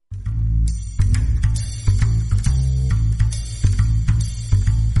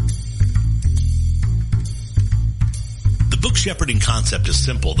 The book shepherding concept is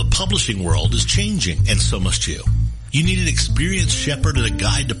simple. The publishing world is changing, and so must you. You need an experienced shepherd and a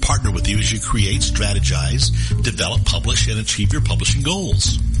guide to partner with you as you create, strategize, develop, publish, and achieve your publishing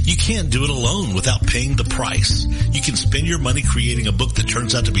goals. You can't do it alone without paying the price. You can spend your money creating a book that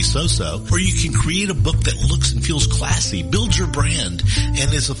turns out to be so-so, or you can create a book that looks and feels classy, builds your brand,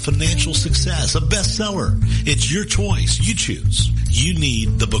 and is a financial success, a bestseller. It's your choice. You choose. You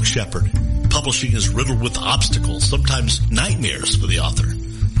need the book shepherd. Publishing is riddled with obstacles, sometimes nightmares for the author.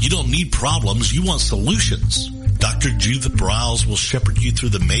 You don't need problems. You want solutions. Dr. Judith Briles will shepherd you through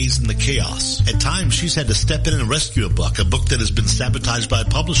the maze and the chaos. At times, she's had to step in and rescue a book that has been sabotaged by a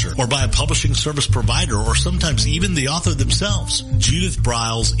publisher or by a publishing service provider, or sometimes even the author themselves. Judith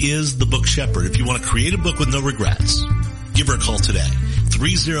Briles is the book shepherd if you want to create a book with no regrets. Give her a call today.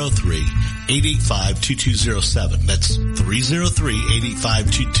 303-885-2207. That's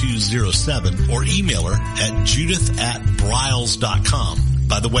 303-885-2207, or email her at judith@briles.com.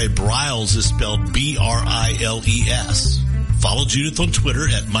 By the way, Briles is spelled B-R-I-L-E-S. Follow Judith on Twitter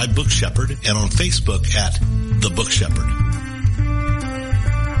at My Book Shepherd and on Facebook at The Book Shepherd.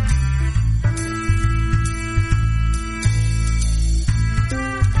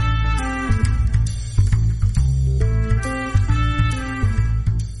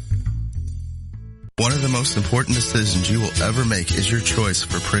 One of the most important decisions you will ever make is your choice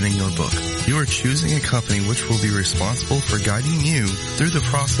for printing your book. You are choosing a company which will be responsible for guiding you through the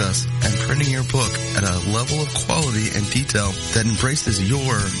process and printing your book at a level of quality and detail that embraces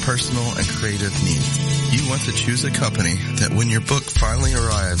your personal and creative needs. You want to choose a company that when your book finally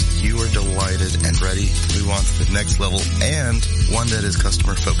arrives, you are delighted and ready to move on to the next level, and one that is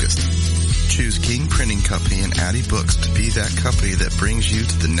customer focused. Choose King Printing Company and Addy Books to be that company that brings you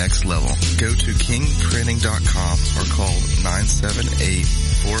to the next level. Go to kingprinting.com or call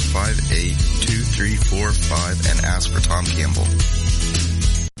 978-458-2345 and ask for Tom Campbell.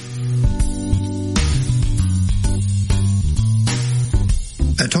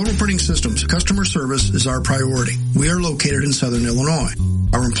 At Total Printing Systems, customer service is our priority. We are located in Southern Illinois.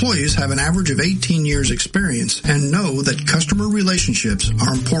 Our employees have an average of 18 years experience and know that customer relationships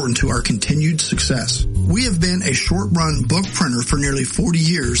are important to our continued success. We have been a short-run book printer for nearly 40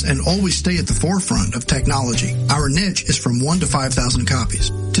 years and always stay at the forefront of technology. Our niche is from 1 to 5,000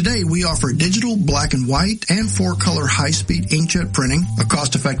 copies. Today, we offer digital, black and white, and 4-color high-speed inkjet printing, a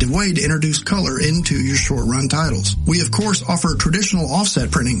cost-effective way to introduce color into your short-run titles. We, of course, offer traditional offset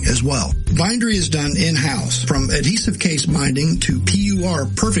printing as well. Bindery is done in-house, from adhesive case binding to PUR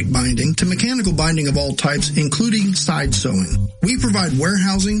perfect binding to mechanical binding of all types, including side sewing. We provide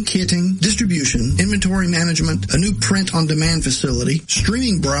warehousing, kitting, distribution, inventory management, a new print-on-demand facility,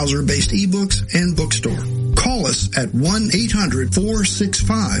 streaming browser-based ebooks, and bookstore. Call us at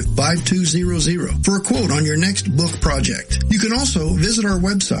 1-800-465-5200 for a quote on your next book project. You can also visit our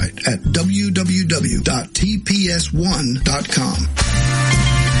website at www.tps1.com.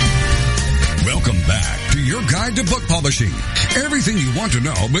 Welcome back to your guide to book publishing. Everything you want to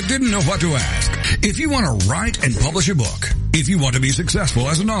know but didn't know what to ask. If you want to write and publish a book, if you want to be successful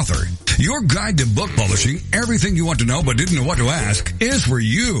as an author, your guide to book publishing, everything you want to know but didn't know what to ask, is for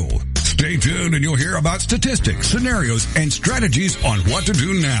you. Stay tuned and you'll hear about statistics, scenarios, and strategies on what to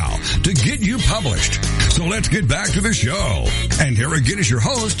do now to get you published. So let's get back to the show. And here again is your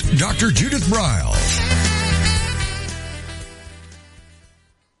host, Dr. Judith Briles.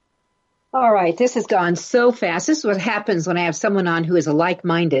 All right, this has gone so fast. This is what happens when I have someone on who is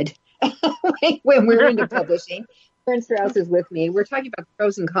like-minded when we're into publishing. Karen Strauss is with me. We're talking about the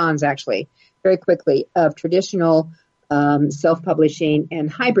pros and cons, actually, very quickly, of traditional self-publishing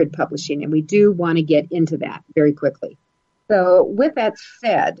and hybrid publishing, and we do want to get into that very quickly. So with that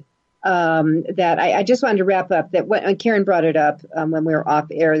said, that I just wanted to wrap up that when Karen brought it up when we were off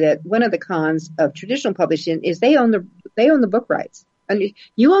air, that one of the cons of traditional publishing is they own the book rights. And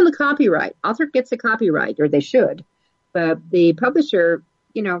you own the copyright. Author gets the copyright, or they should. But the publisher,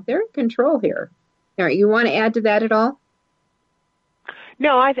 they're in control here. All right, you want to add to that at all?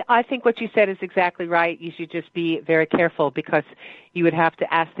 No, I think what you said is exactly right. You should just be very careful because you would have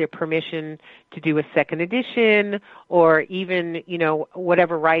to ask their permission to do a second edition or even,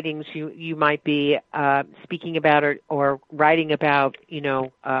 whatever writings you might be speaking about or writing about,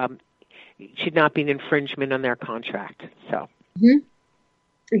 should not be an infringement on their contract. So. Mm-hmm.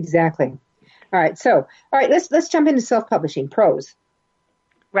 Exactly. All right. Let's jump into self-publishing pros.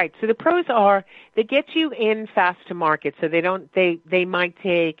 Right. So the pros are they get you in fast to market. So they might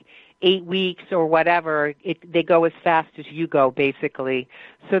take 8 weeks or whatever. They go as fast as you go, basically.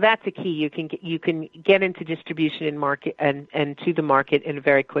 So that's a key. You can get into distribution and market and to the market in a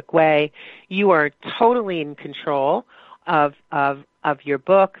very quick way. You are totally in control of your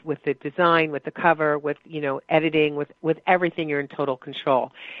book, with the design, with the cover, with editing, with everything. You're in total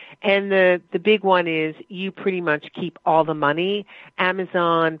control. And the big one is you pretty much keep all the money.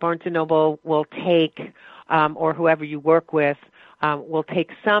 Amazon, Barnes & Noble will take, or whoever you work with, will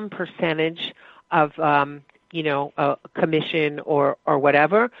take some percentage of a commission or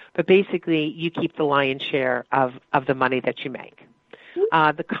whatever, but basically you keep the lion's share of the money that you make.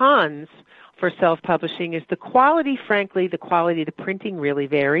 The cons for self-publishing is the quality. Frankly, the quality of the printing really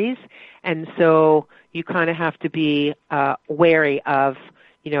varies, and so you kind of have to be wary of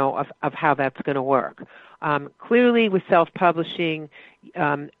how that's going to work. Clearly, with self-publishing,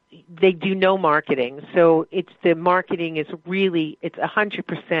 they do no marketing, so the marketing is really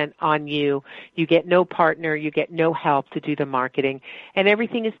 100% on you. You get no partner, you get no help to do the marketing, and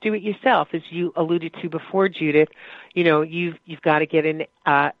everything is do it yourself, as you alluded to before, Judith. You've got to get an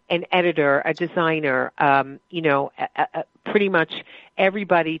editor, a designer, pretty much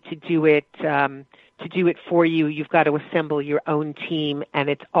everybody to do it. To do it for you, you've got to assemble your own team, and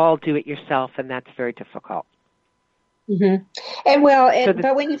it's all do it yourself, and that's very difficult. Mm-hmm.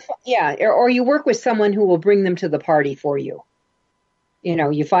 Or you work with someone who will bring them to the party for you.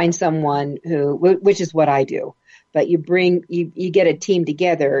 You find someone which is what I do. but you get a team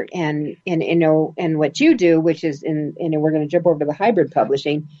together, and what you do, which is we're going to jump over to the hybrid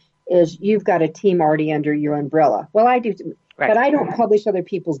publishing, is you've got a team already under your umbrella. Well, I do, right. But I don't publish other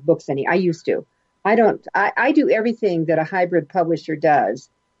people's books I used to. I don't. I do everything that a hybrid publisher does,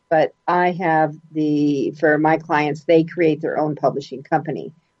 but I have for my clients, they create their own publishing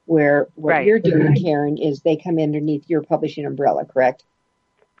company. Where what right. You're doing, Karen, is they come underneath your publishing umbrella, correct?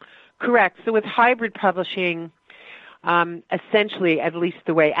 Correct. So with hybrid publishing, essentially, at least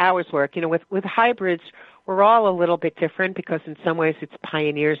the way ours work, with hybrids, we're all a little bit different because in some ways it's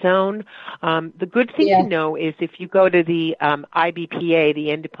pioneer zone. The good thing to know is if you go to the IBPA, the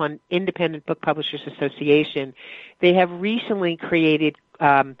Independent Book Publishers Association, they have recently created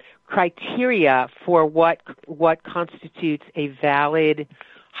criteria for what constitutes a valid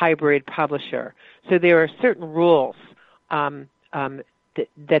hybrid publisher. So there are certain rules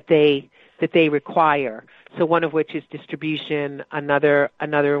that they require. So one of which is distribution, another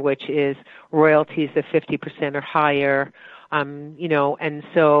which is royalties of 50% or higher. And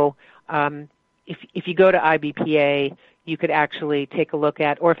so if you go to IBPA, you could actually take a look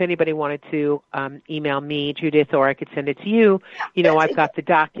at, or if anybody wanted to email me, Judith, or I could send it to you. I've got the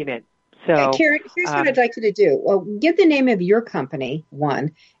document. So, Karen, here's what I'd like you to do. Well, give the name of your company,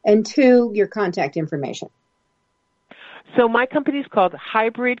 one, and two, your contact information. So my company is called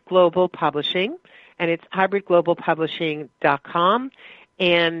Hybrid Global Publishing, and it's hybridglobalpublishing.com.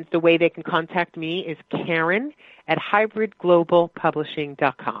 And the way they can contact me is Karen at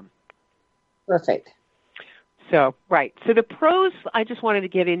hybridglobalpublishing.com. Perfect. So, right. So the pros, I just wanted to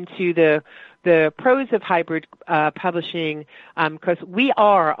get into the pros of hybrid publishing because we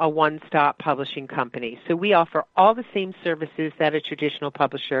are a one-stop publishing company. So we offer all the same services that a traditional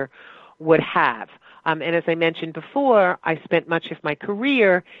publisher would have. And as I mentioned before, I spent much of my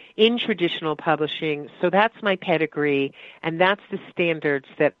career in traditional publishing, so that's my pedigree, and that's the standards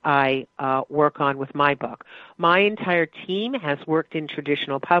that I work on with my book. My entire team has worked in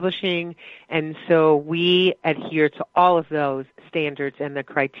traditional publishing, and so we adhere to all of those standards and the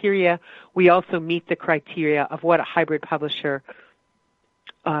criteria. We also meet the criteria of what a hybrid publisher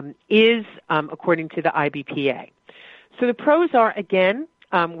is according to the IBPA. So the pros are, again,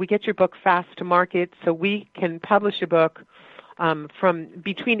 we get your book fast to market, so we can publish a book from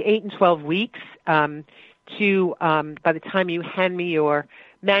between 8 and 12 weeks to by the time you hand me your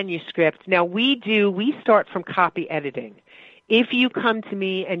manuscript. Now, we start from copy editing. If you come to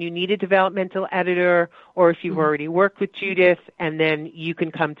me and you need a developmental editor, or if you've already worked with Judith and then you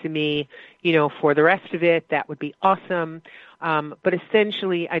can come to me, for the rest of it, that would be awesome. But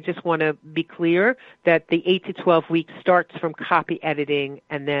essentially, I just want to be clear that the 8 to 12 weeks starts from copy editing,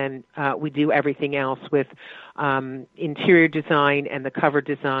 and then we do everything else with interior design and the cover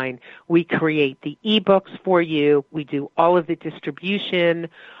design. We create the ebooks for you. We do all of the distribution,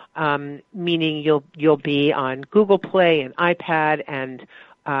 meaning you'll be on Google Play and iPad and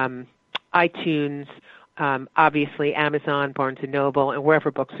iTunes, obviously Amazon, Barnes & Noble, and wherever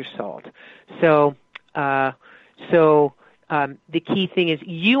books are sold. So the key thing is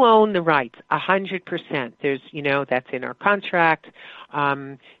you own the rights 100%. There's, that's in our contract.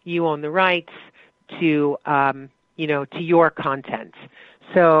 You own the rights to, to your content.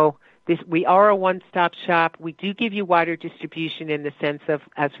 So we are a one-stop shop. We do give you wider distribution in the sense of,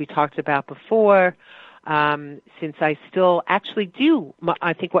 as we talked about before, since I still actually do,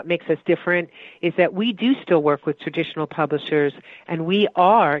 I think what makes us different is that we do still work with traditional publishers, and we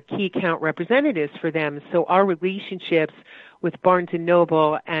are key account representatives for them. So our relationships with Barnes &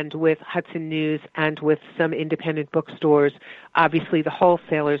 Noble and with Hudson News and with some independent bookstores, obviously the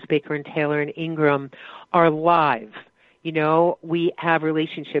wholesalers, Baker & Taylor and Ingram, are live. We have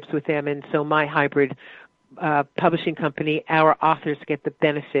relationships with them, and so my hybrid publishing company, our authors get the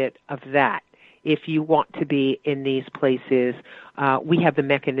benefit of that. If you want to be in these places, we have the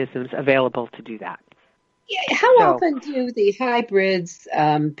mechanisms available to do that. Yeah, how often do the hybrids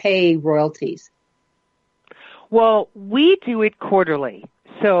pay royalties? Well, we do it quarterly.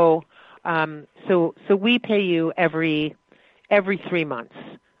 So we pay you every 3 months.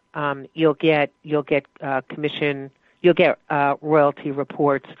 You'll get commission. You'll get royalty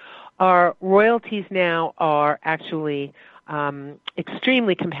reports. Our royalties now are actually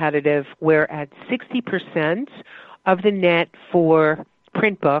extremely competitive. We're at 60% of the net for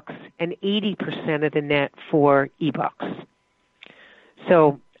print books and 80% of the net for ebooks.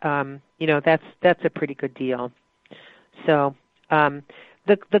 So, that's a pretty good deal. So,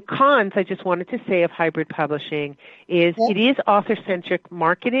 the cons, I just wanted to say, of hybrid publishing is it is author-centric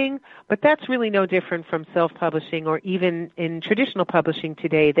marketing, but that's really no different from self-publishing, or even in traditional publishing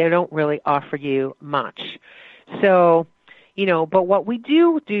today, they don't really offer you much. So, but what we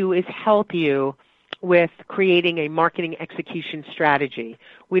do is help you with creating a marketing execution strategy.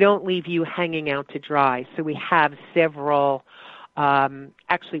 We don't leave you hanging out to dry. So we have several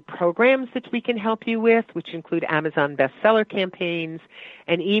actually programs that we can help you with, which include Amazon bestseller campaigns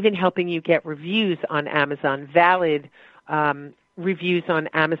and even helping you get reviews on Amazon, valid reviews on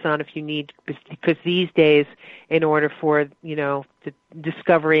Amazon if you need, because these days, in order for the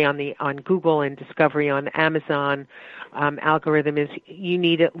discovery on Google and discovery on Amazon algorithm is you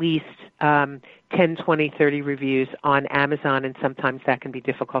need at least 10, 20, 30 reviews on Amazon, and sometimes that can be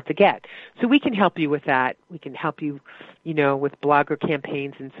difficult to get. So we can help you with that. We can help you, with blogger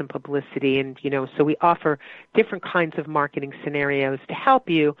campaigns and some publicity, and so we offer different kinds of marketing scenarios to help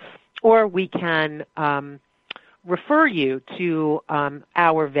you, or we can refer you to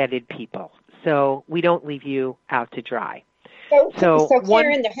our vetted people. So we don't leave you out to dry. So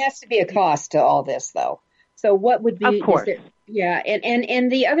Karen, there has to be a cost to all this, though. So what would be? Of course.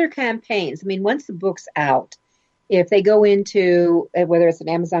 And the other campaigns. I mean, once the book's out, if they go into whether it's an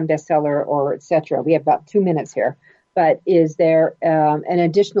Amazon bestseller or et cetera, we have about 2 minutes here. But is there an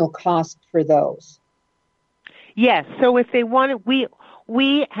additional cost for those? Yes. So if they want to,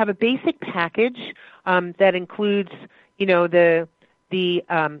 we have a basic package that includes, the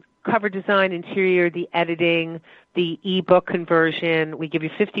cover design, interior, the editing, the ebook conversion. We give you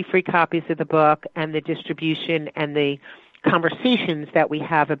 50 free copies of the book, and the distribution and the conversations that we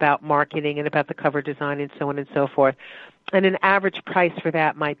have about marketing and about the cover design and so on and so forth. And an average price for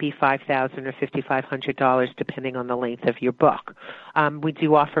that might be $5,000 or $5,500 depending on the length of your book. We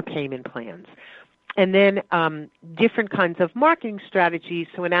do offer payment plans. And then different kinds of marketing strategies.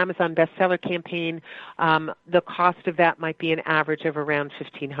 So an Amazon bestseller campaign, the cost of that might be an average of around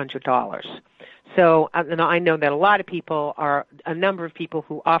 $1,500. So I know that a number of people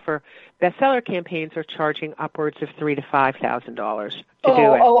who offer bestseller campaigns are charging upwards of $3,000 to $5,000 to do it.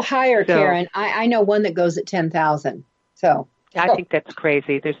 Oh, higher, so, Karen. I know one that goes at $10,000. So I think that's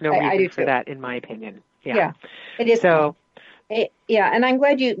crazy. There's no reason for that, in my opinion. Yeah, it is. So. And I'm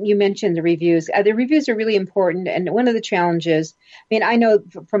glad you mentioned the reviews. The reviews are really important, and one of the challenges, I know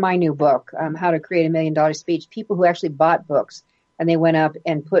from my new book, How to Create $1 Million Speech, people who actually bought books, and they went up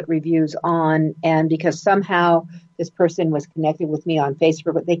and put reviews on, and because somehow this person was connected with me on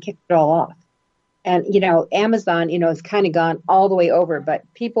Facebook, but they kicked it all off. And, Amazon, has kind of gone all the way over, but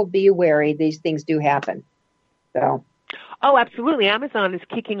people be wary, these things do happen. So. Oh, absolutely. Amazon is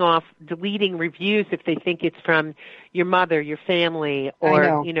kicking off deleting reviews if they think it's from your mother, your family,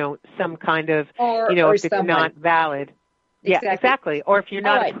 or, some kind of, if it's not valid. Exactly. Yeah, exactly. Or if you're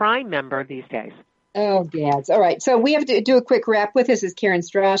not a Prime member these days. Oh, dads. All right. So we have to do a quick wrap. With us is Karen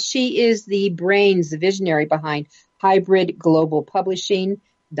Strauss. She is the brains, the visionary behind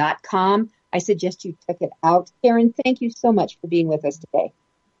hybridglobalpublishing.com. I suggest you check it out. Karen, thank you so much for being with us today.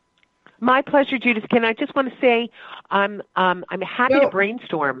 My pleasure, Judith. Can I just want to say I'm happy to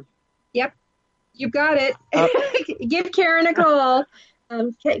brainstorm. Yep, you got it. Give Karen a call.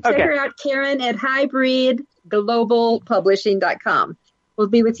 Check her out, Karen at hybridglobalpublishing.com. We'll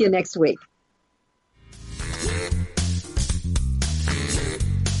be with you next week.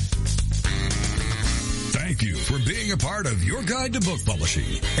 Thank you for being a part of Your Guide to Book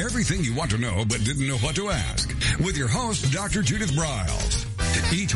Publishing. Everything you want to know but didn't know what to ask. With your host, Dr. Judith Briles. Each